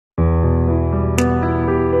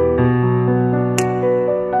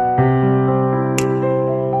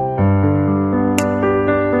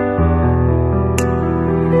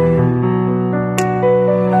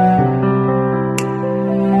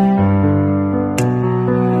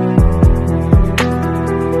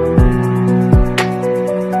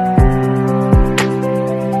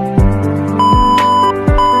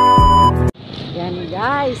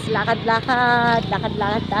lakad.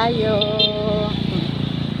 Lakad-lakad tayo.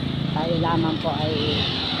 Tayo lamang po ay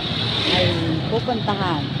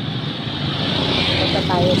pupuntahan. Punta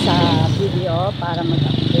tayo sa video para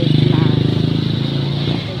mag-update na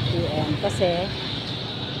 8 PM. Kasi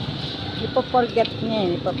ipoforget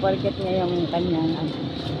niya yung kanyang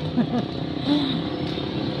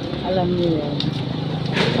alam niyo yun.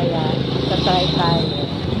 Kaya tatry tayo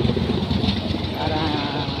para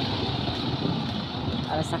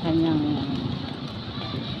sa kanyang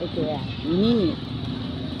minute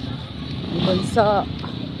bunso.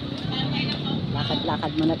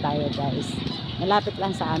 Lakad-lakad muna tayo, guys. Malapit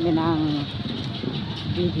lang sa amin ang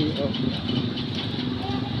video.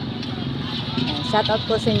 Shoutout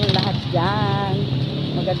po sa inyong lahat dyan.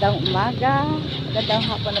 Magandang umaga, magandang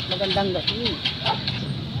hapon at magandang gabi.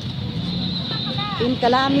 Team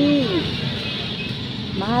Kalami,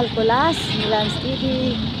 Mahal Kulas, Milan's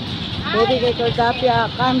TV, Baby Kay Cordapia,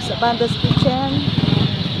 Carms Abandos Kitchen,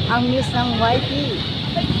 ang Miss ng YT,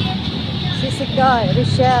 Sisikoy,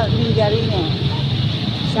 Rochelle Mingarine.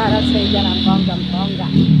 Shoutout sa inyo ng bonggang-bongga.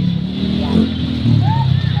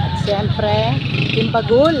 At syempre, Team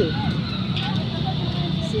Pagul,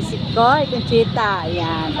 Sisikoy, Conchita.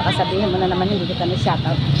 Ayan, baka sabihin mo na naman hindi kita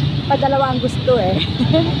na-shoutout. Padalawa ang gusto eh.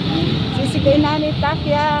 Sisikoy Nani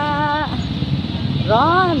Takya,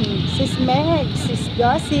 Ron, Sis Meg, Sis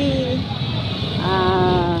Josie,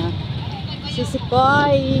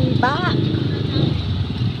 Sisikoy Bak,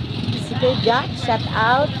 Sisikoy Jack, shout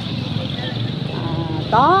out.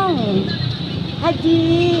 Tong,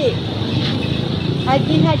 Haji,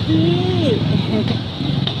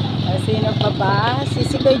 sino pa ba?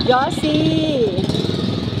 Sisikoy Josie,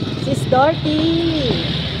 Sis Dorothy.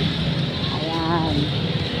 Ayan.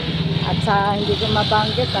 At sa hindi ko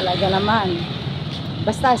mabanggit talaga naman.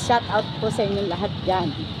 Basta shout out po sa inyong lahat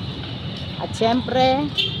dyan. At syempre,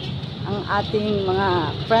 ang ating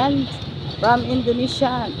mga friends from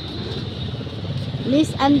Indonesia,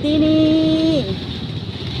 Miss Andini,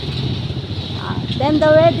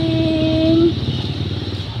 Tenda Wedding,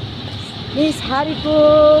 Miss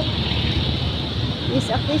Hariku, Miss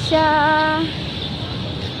Akisha,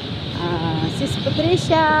 Sis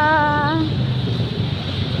Patricia,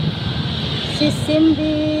 Sis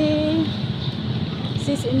Cindy,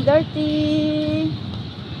 Sis Inderty,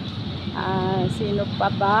 sino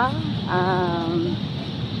pa ba?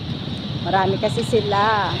 Marami kasi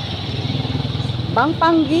sila. Bang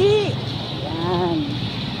Panggi, yan.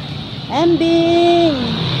 Embing,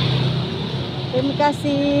 terima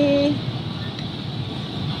kasih.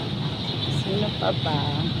 Sino pa ba?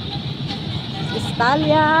 Sis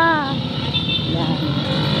Talia, yan.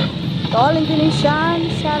 Tol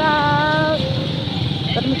Indonesian, shout out.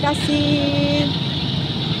 Terima kasih.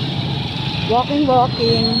 Walking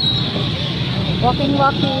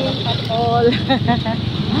at all.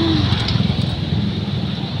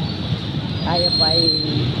 Tayo pa ay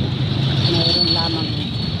mayroon lamang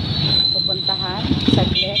pupuntahan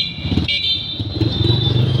saglit.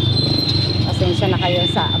 Pasensya na kayo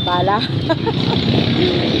sa abala.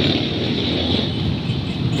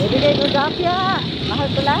 Baby Kay Cordapia, Mahal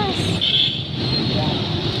Kulas,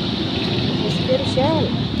 Spiritual.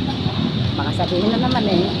 Baka sabihin na naman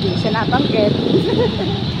eh, hindi siya nabanggit.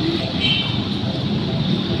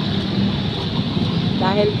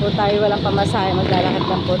 Dahil po tayo walang pamasahe, maglalakad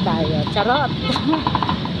lang po tayo. Charot!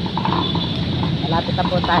 Malapit na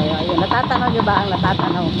po tayo. Ayun, natatanaw nyo ba ang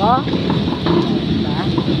natatanaw ko? Diba?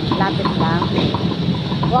 Lapit lang.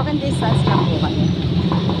 Walking distance lang po kami.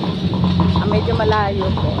 Ang medyo malayo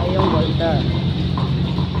po ay yung Boulder.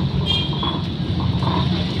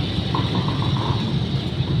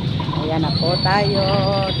 Ayan na po tayo.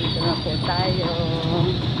 Dito na po tayo.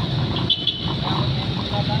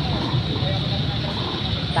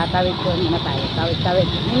 Tatawid po muna tayo. Tawid.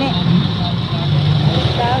 Nini.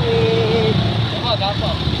 Tawid.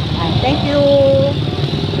 Thank you.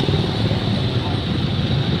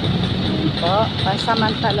 Ayan po.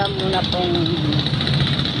 Pansamantala muna pong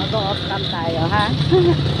mag-off cam tayo, ha?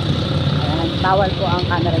 Ayan, bawal po ang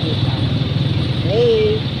camera dito.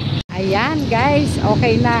 Okay. Ayan, guys.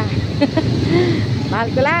 Okay na. Mahal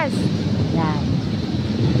Kulas. Ayan.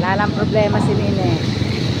 Wala lang problema si Nene.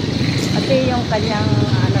 Pati yung kanyang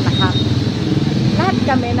hack. Lahat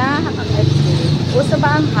kami na hack ang FC. Uso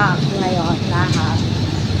ba ang hack ngayon? Na hack.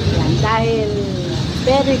 Yan. Dahil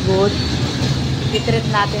very good, itreat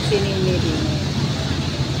natin si Nene din.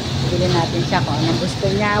 Bili natin siya kung anong gusto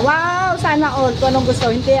niya. Wow! Sana all. Kung anong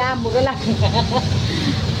gusto. Hindi mura lang.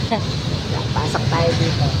 Pasok tayo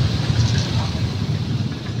dito.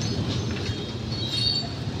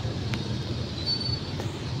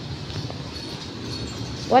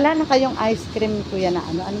 Wala na kayong ice cream, kuya, na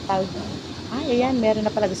ano? Anong tawag? Ay, ayan. Meron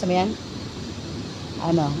na pala. Gusto mo yan?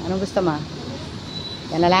 Ano? Anong gusto mo?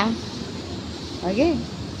 Yan na lang? Okay.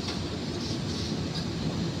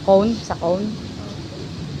 Cone? Sa cone?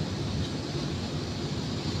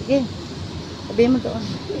 Sige. Sabihin mo doon.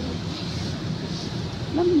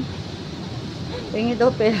 Tingin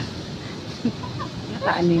daw pero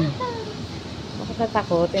nakaanin. Bakit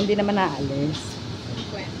natakot? Hindi naman naalis.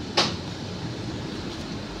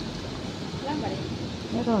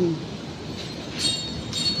 Meron.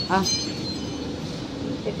 Ah.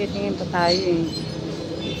 Titingin pa tayo eh.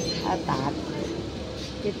 Atat.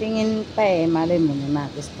 Titingin pa eh. Malay mo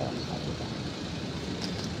na gusto.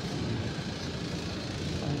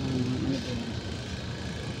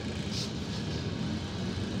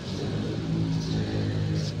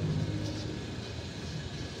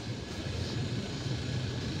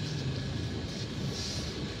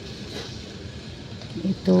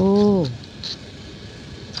 Ito.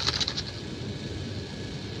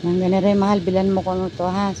 Nang ganun mahal, bilan mo ko to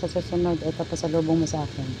ha, sa susunod. Ito pa sa lubong mo sa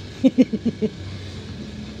akin.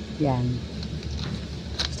 Yan.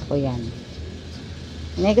 Gusto ko yan.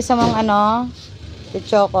 Nene, gusto mong ano?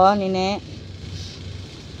 Choco, nene.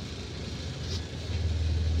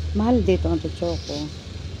 Mahal dito ang choco.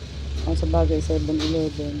 Ang sa bagay,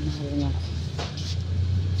 7-Eleven. Mahal nga.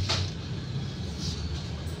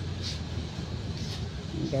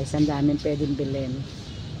 Guys, ang daming pwedeng bilhin.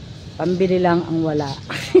 Pambili lang ang wala.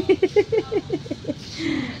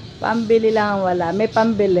 Pambili lang ang wala. May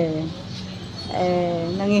pambili.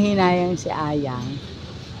 Nangihinayang si Ayang.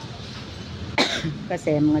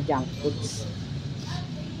 Kasi mga junk foods.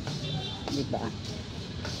 Diba?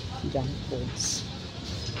 Junk foods.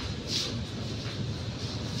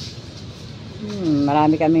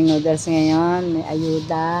 Marami kaming noodles ngayon. May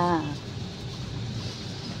ayuda.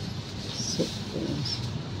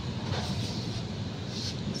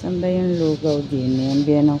 Saan ba yung lugaw din? Yan,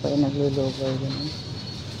 biyanan ko yung naglulugaw din.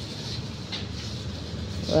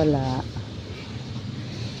 Wala.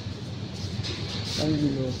 Saan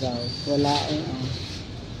yung lugaw? Wala eh.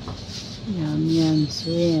 Yum,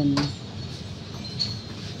 swin.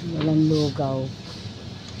 Walang lugaw.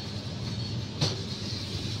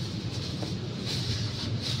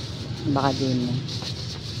 Baka din mo.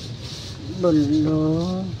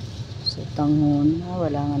 Bulo. Sa tanghon.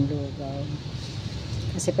 Wala nga lugaw.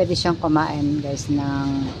 Kasi pwede siyang kumain guys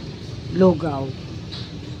ng lugaw.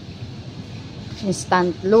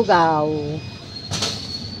 Instant lugaw.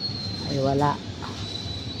 Ay wala.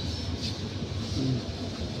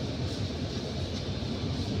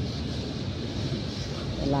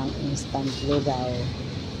 Walang instant lugaw.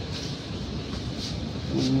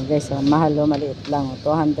 Guys, mahal o, maliit lang.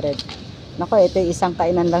 200. Nako, ito yung isang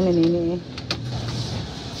kainan lang ni Nini.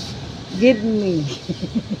 Give me.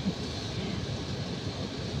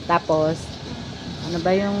 Tapos, ano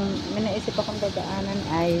ba yung may naisip akong dadaanan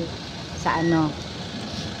ay sa ano,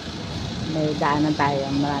 may daanan tayo,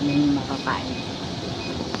 maraming makakain.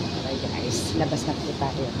 Okay guys, labas na po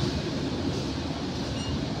tayo.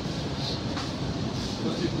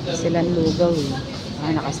 Silang lugaw eh.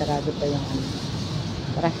 Ay, nakasarado pa yung ano.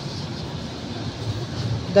 Tara.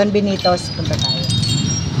 Don Benitos, punta tayo.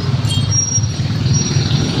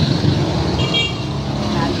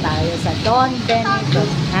 Tayo sa Don Benito.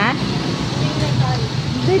 Ha?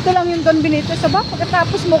 Dito lang yung Don Benito. Saba,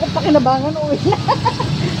 pagkatapos mo kung pakinabangan, uwi na.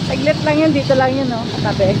 Saglit lang yun. Dito lang yun, no?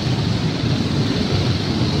 Katabi.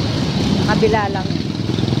 Kabila lang.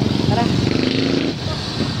 Tara.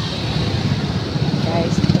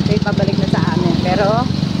 Guys, okay, pabalik na sa amin. Pero,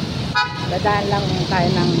 dadaan lang tayo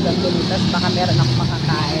ng Don Benitos. Baka meron ako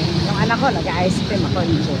makakain. Yung anak ko, nag-ice cream ako.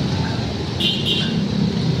 Hindi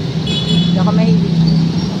ako mahilig.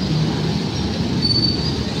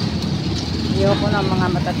 Ayoko ng mga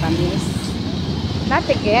matatamis.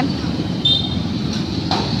 Natikim.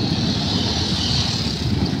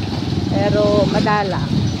 Pero madala.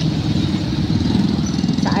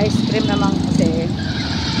 Sa ice cream naman kasi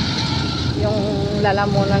yung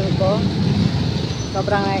lalamunan ko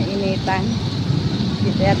sobrang initan.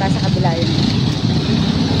 Dito yata sa kabila yun.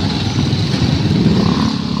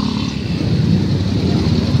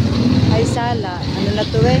 Ay sala. Ano na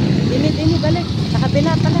to eh? Ini balik. Sa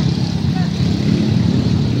kabila pala.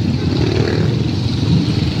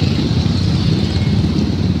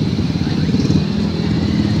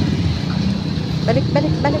 Balik.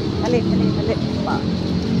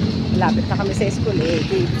 Malapit na kami sa school eh.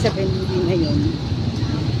 Sabihin hindi na yun.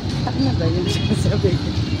 Ano ba yun sasabihin?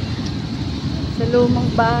 Sa lumang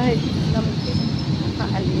bahay naman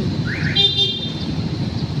nakaalin.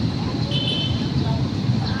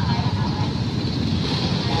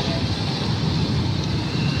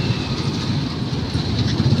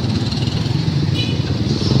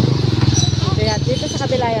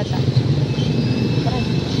 kabila yata. Tara.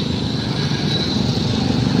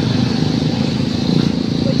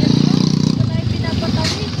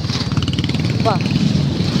 Ba?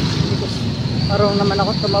 Parang naman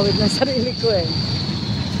ako tumawid ng sarili ko eh.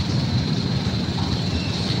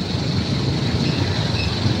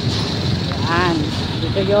 Yan.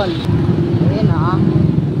 Dito yun. Ayun o.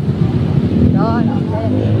 Doon.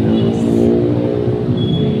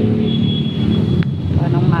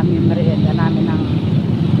 Anong mami yung merienda namin ng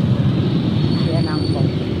yan ang po.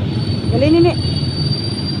 Gali nini.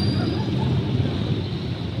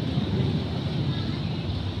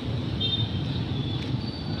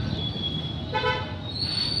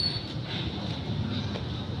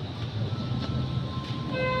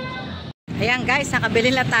 Ayan guys, nakabili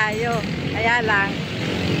na tayo. Kaya lang,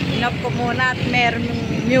 inop ko muna at merong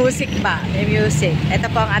music ba? May music. Ito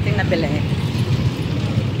po ang ating nabili.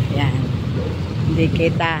 Ayan. Hindi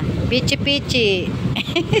kita. Pichi-pichi.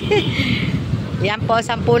 Yan po,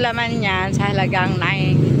 10 laman yan sa halagang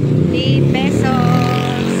 90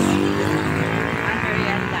 pesos. Ang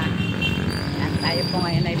merienda. Yan, tayo po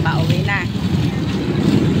ngayon ay pauwi na.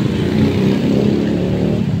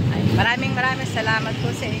 Maraming salamat po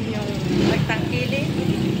sa inyong pagtangkilik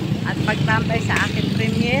at pagtambay sa akin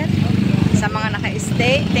premiere, sa mga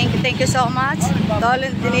naka-stay. Thank you so much. Tol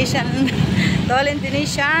Indonesian.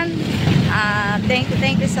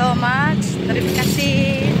 Thank you so much. Terima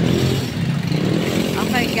kasih.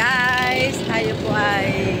 Okay guys, tayo po ay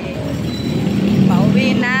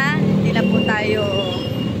pauwi na. Hindi na po tayo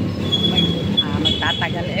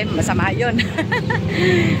magtatagal. Masama yun.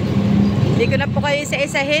 Hindi ko na po kayo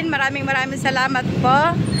isa-isahin. Maraming salamat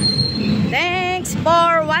po. Thanks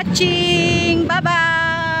for watching.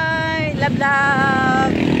 Bye-bye.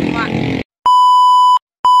 Love.